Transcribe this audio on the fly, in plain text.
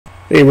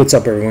Hey, what's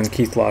up everyone?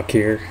 Keith Locke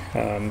here,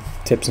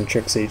 Tips and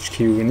Tricks HQ.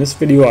 In this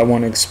video I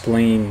want to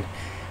explain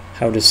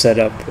how to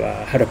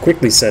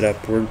quickly set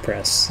up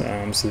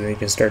WordPress so that you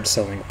can start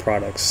selling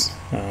products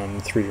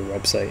through your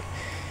website.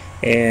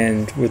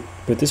 And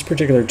with this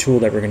particular tool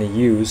that we're going to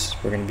use,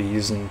 we're going to be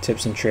using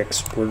Tips and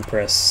Tricks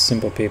WordPress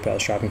Simple PayPal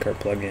Shopping Cart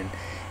plugin.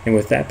 And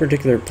with that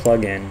particular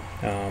plugin,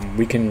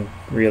 we can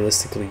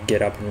realistically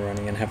get up and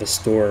running and have a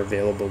store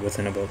available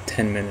within about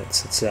 10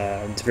 minutes.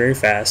 It's very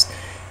fast.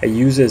 It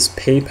uses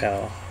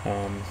PayPal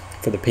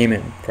for the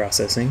payment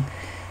processing,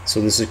 so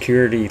the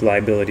security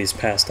liability is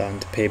passed on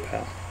to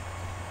PayPal,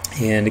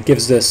 and it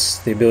gives us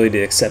the ability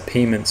to accept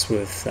payments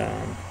with,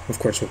 of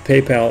course, with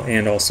PayPal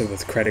and also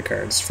with credit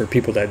cards. For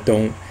people that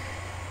don't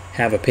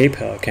have a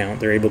PayPal account,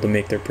 they're able to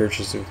make their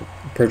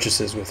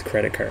purchases with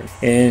credit card.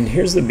 And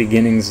here's the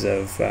beginnings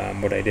of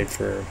what I did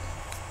to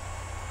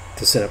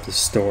set up the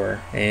store,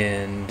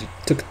 and it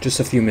took just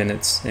a few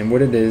minutes. And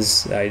what it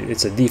is,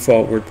 it's a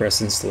default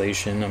WordPress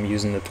installation. I'm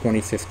using the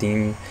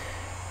 2015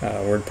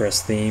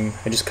 WordPress theme.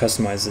 I just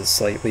customized it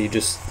slightly,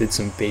 just did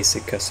some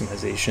basic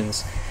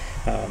customizations,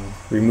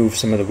 removed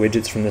some of the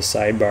widgets from the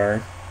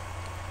sidebar,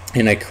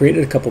 and I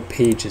created a couple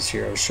pages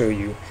here. I'll show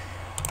you.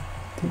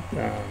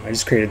 I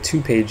just created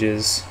 2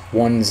 pages.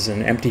 One's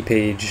an empty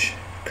page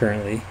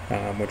currently,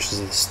 which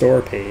is the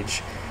store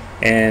page,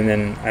 and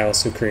then I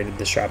also created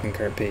the shopping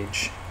cart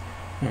page,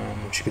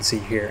 which you can see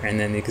here. And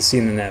then you can see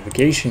in the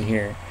navigation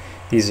here,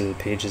 these are the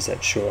pages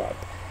that show up.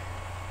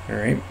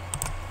 Alright,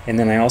 and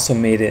then I also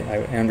made it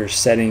under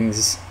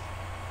settings,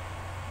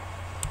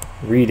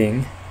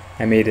 reading,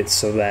 I made it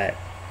so that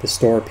the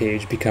store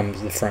page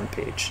becomes the front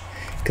page,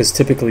 because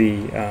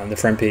typically the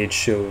front page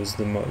shows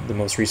the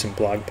most recent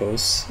blog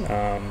posts,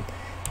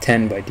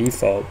 10 by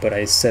default, but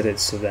I set it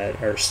so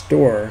that our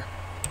store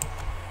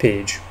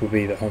page will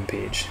be the home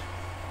page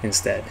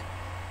instead.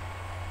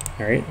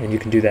 Alright, and you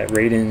can do that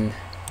right in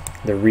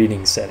the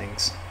reading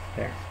settings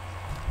there.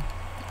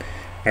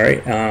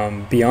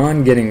 Alright,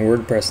 beyond getting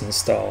WordPress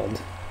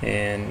installed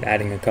and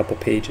adding a couple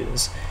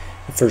pages,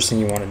 the first thing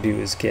you want to do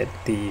is get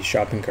the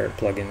shopping cart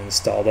plugin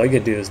installed. All you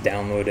gotta do is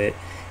download it.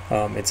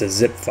 It's a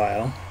zip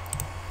file.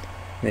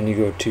 Then you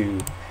go to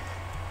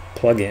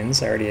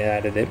plugins. I already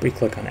added it. We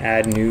click on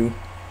add new,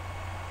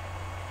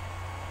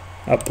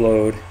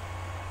 upload,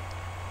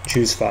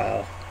 choose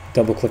file,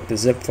 double click the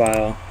zip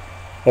file,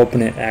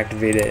 open it,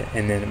 activate it,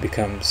 and then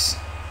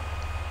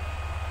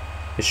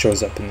it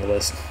shows up in the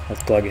list of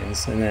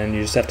plugins. And then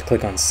you just have to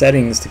click on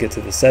settings to get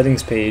to the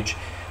settings page,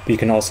 but you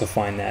can also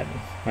find that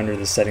under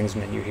the settings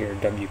menu here,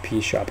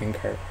 WP shopping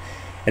cart,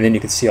 and then you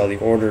can see all the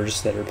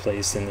orders that are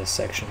placed in this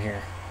section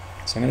here.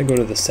 So I'm going to go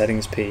to the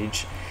settings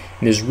page,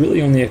 and there's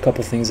really only a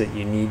couple things that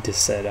you need to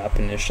set up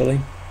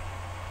initially.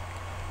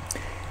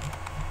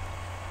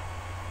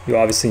 You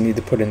obviously need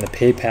to put in the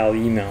PayPal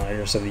email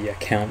address of the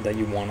account that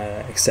you want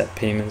to accept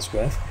payments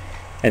with,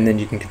 and then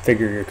you can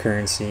configure your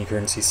currency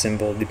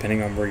symbol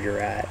depending on where you're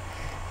at.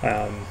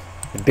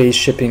 The base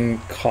shipping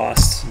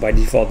cost by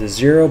default is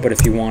 0, but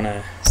if you want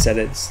to set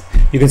it,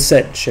 you can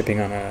set shipping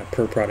on a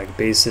per product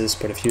basis,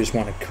 but if you just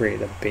want to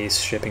create a base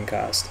shipping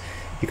cost,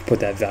 you can put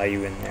that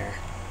value in there,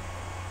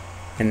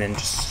 and then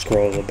just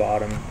scroll to the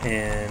bottom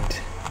and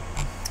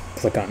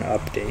click on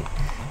update.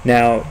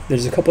 Now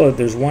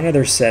there's one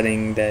other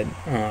setting that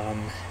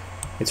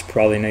it's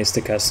probably nice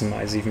to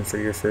customize even for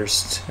your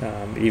first,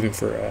 even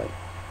for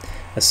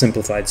a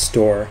simplified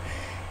store.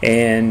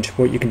 And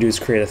what you can do is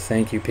create a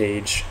thank you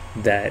page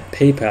that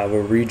PayPal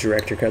will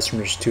redirect your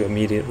customers to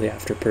immediately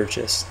after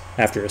purchase,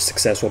 after a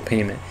successful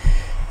payment.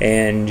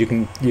 And you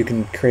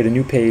can create a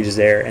new page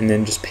there and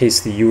then just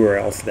paste the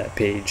URL for that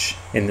page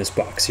in this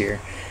box here.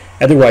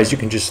 Otherwise you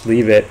can just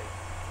leave it,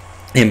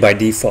 and by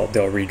default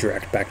they'll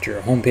redirect back to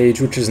your home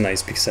page, which is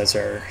nice because that's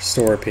our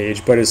store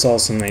page. But it's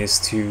also nice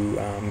to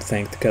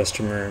thank the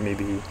customer,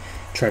 maybe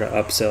try to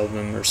upsell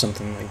them or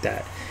something like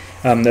that.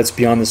 That's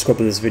beyond the scope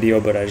of this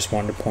video, but I just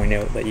wanted to point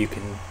out that you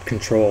can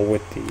control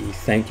what the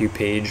thank you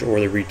page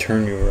or the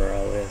return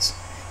URL is.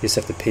 You just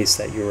have to paste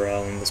that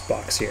URL in this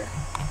box here.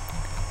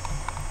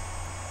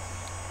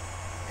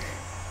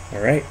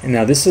 Alright, and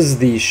now this is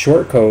the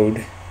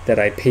shortcode that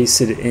I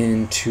pasted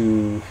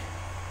into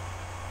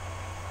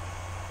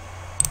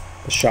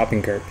the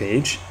shopping cart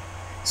page.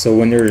 So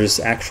when there's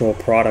actual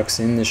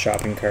products in the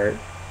shopping cart,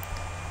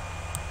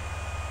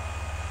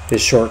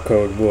 this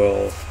shortcode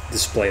will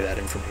display that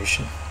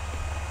information.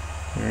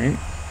 Alright,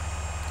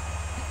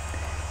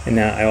 and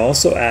now I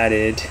also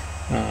added,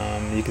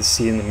 you can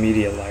see in the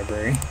media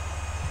library,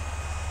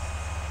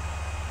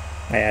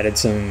 I added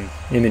some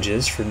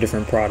images for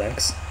different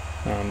products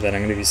that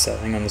I'm going to be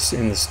selling in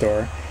the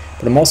store.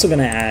 But I'm also going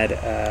to add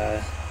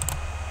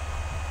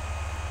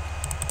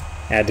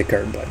add to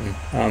cart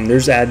button.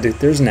 There's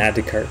an add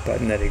to cart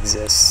button that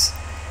exists.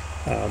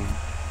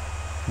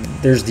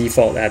 There's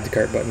default add to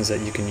cart buttons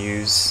that you can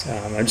use.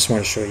 I just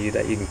want to show you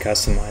that you can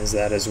customize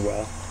that as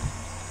well.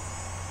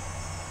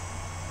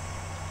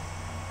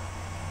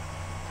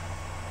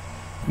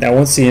 Now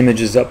once the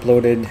image is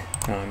uploaded,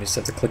 you just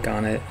have to click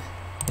on it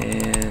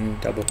and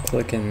double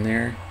click in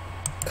there,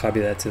 copy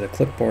that to the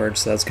clipboard,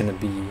 so that's the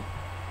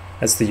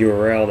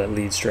URL that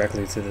leads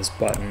directly to this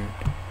button.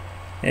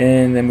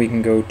 And then we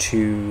can go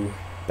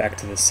back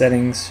to the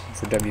settings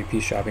for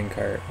WP Shopping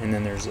Cart, and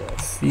then there's a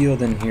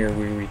field in here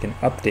where we can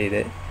update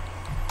it.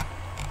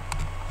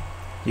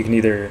 You can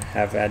either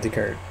have add to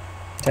cart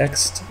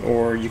text,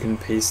 or you can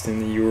paste in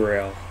the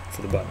URL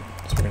for the button.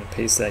 So we're going to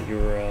paste that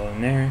URL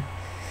in there.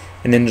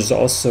 And then there's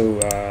also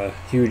a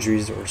huge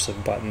resource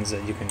of buttons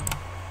that you can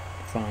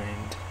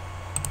find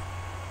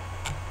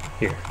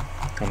here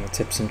on the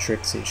Tips and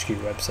Tricks HQ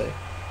website,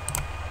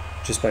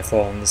 just by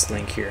following this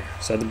link here.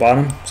 So at the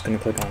bottom, I'm just going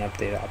to click on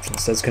Update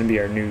Options. That's going to be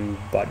our new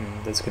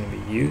button that's going to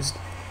be used.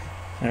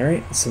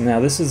 Alright, so now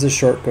this is the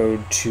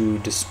shortcode to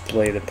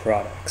display the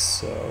products.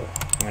 So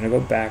I'm going to go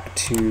back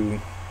to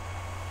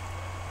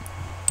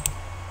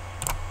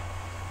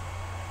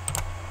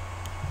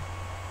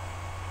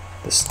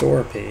the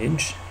store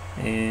page,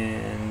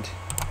 and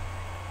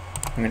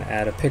I'm going to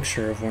add a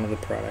picture of one of the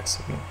products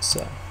that we want to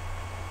sell.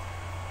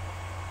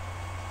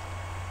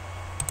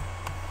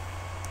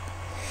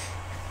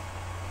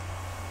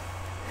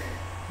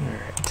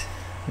 Alright,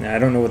 now I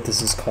don't know what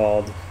this is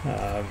called.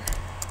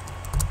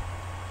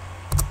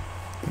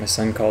 My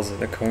son calls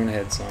it a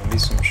conehead zombie,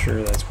 so I'm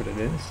sure that's what it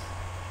is.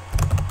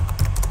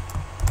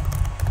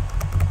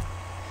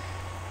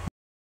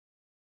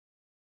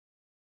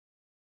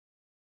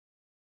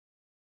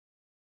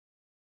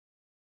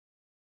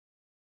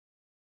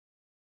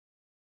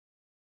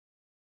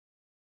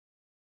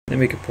 Then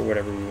we could put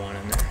whatever we want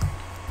in there,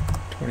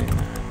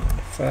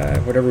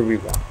 $29.95, whatever we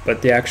want.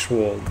 But the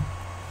actual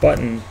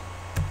button,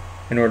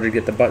 in order to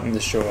get the button to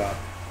show up,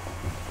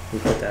 we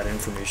put that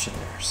information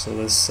there. So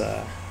this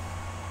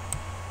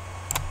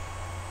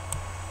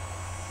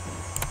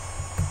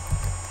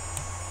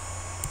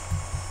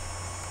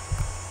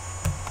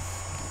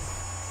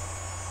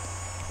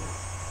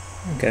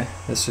okay,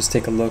 let's just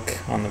take a look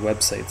on the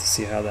website to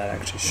see how that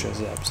actually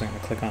shows up. So I'm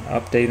going to click on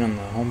Update on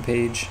the home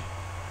page.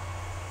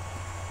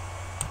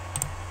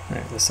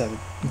 Alright, let's have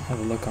a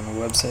look on the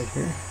website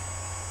here.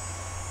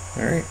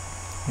 Alright,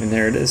 and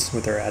there it is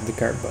with our Add to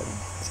Cart button.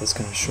 So it's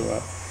going to show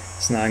up.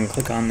 So now I can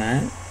click on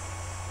that,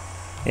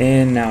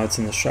 and now it's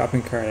in the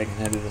shopping cart. I can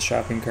head to the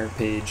shopping cart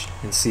page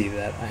and see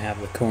that I have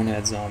the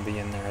conehead zombie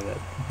in there,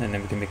 and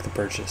then we can make the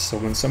purchase. So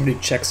when somebody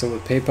checks out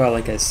with PayPal,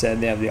 like I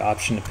said, they have the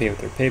option to pay with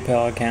their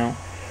PayPal account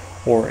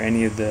or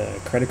any of the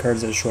credit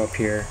cards that show up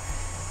here,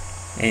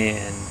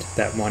 and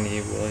that money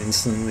will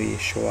instantly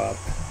show up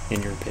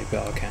in your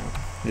PayPal account.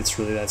 It's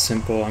really that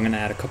simple. I'm going to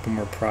add a couple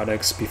more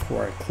products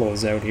before I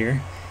close out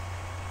here,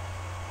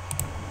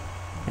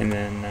 and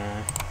then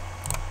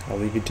I'll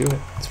leave you to it.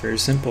 It's very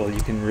simple. You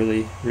can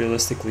really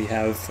realistically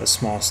have a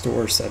small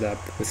store set up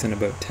within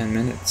about 10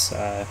 minutes.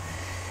 I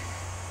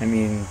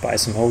mean, buy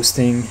some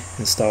hosting,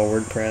 install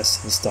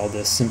WordPress, install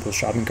this Simple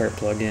Shopping Cart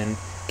plugin,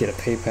 get a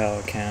PayPal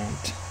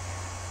account,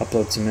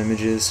 upload some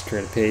images,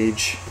 create a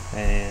page,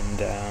 and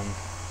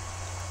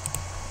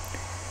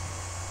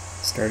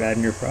start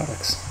adding your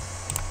products.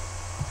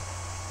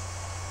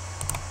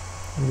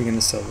 What are we going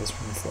to sell this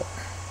one for?